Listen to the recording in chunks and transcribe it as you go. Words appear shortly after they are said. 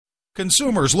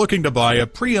Consumers looking to buy a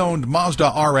pre-owned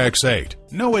Mazda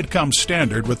RX8 know it comes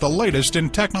standard with the latest in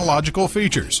technological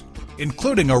features,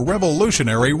 including a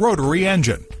revolutionary rotary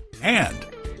engine. And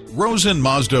Rosen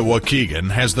Mazda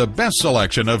Waukegan has the best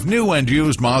selection of new and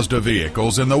used Mazda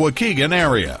vehicles in the Waukegan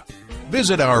area.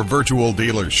 Visit our virtual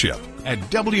dealership at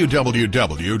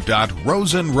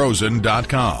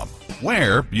www.rosenrosen.com,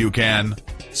 where you can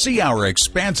see our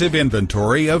expansive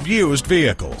inventory of used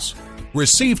vehicles,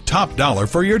 receive top dollar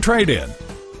for your trade-in,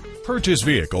 purchase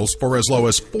vehicles for as low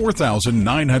as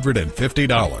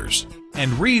 $4,950,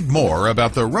 and read more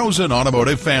about the Rosen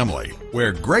Automotive family,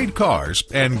 where great cars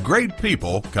and great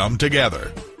people come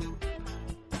together.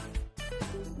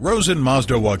 Rosen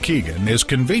Mazda Waukegan is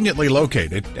conveniently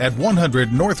located at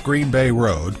 100 North Green Bay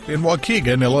Road in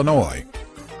Waukegan, Illinois.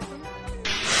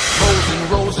 Rosen,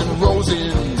 Rosen,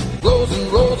 Rosen.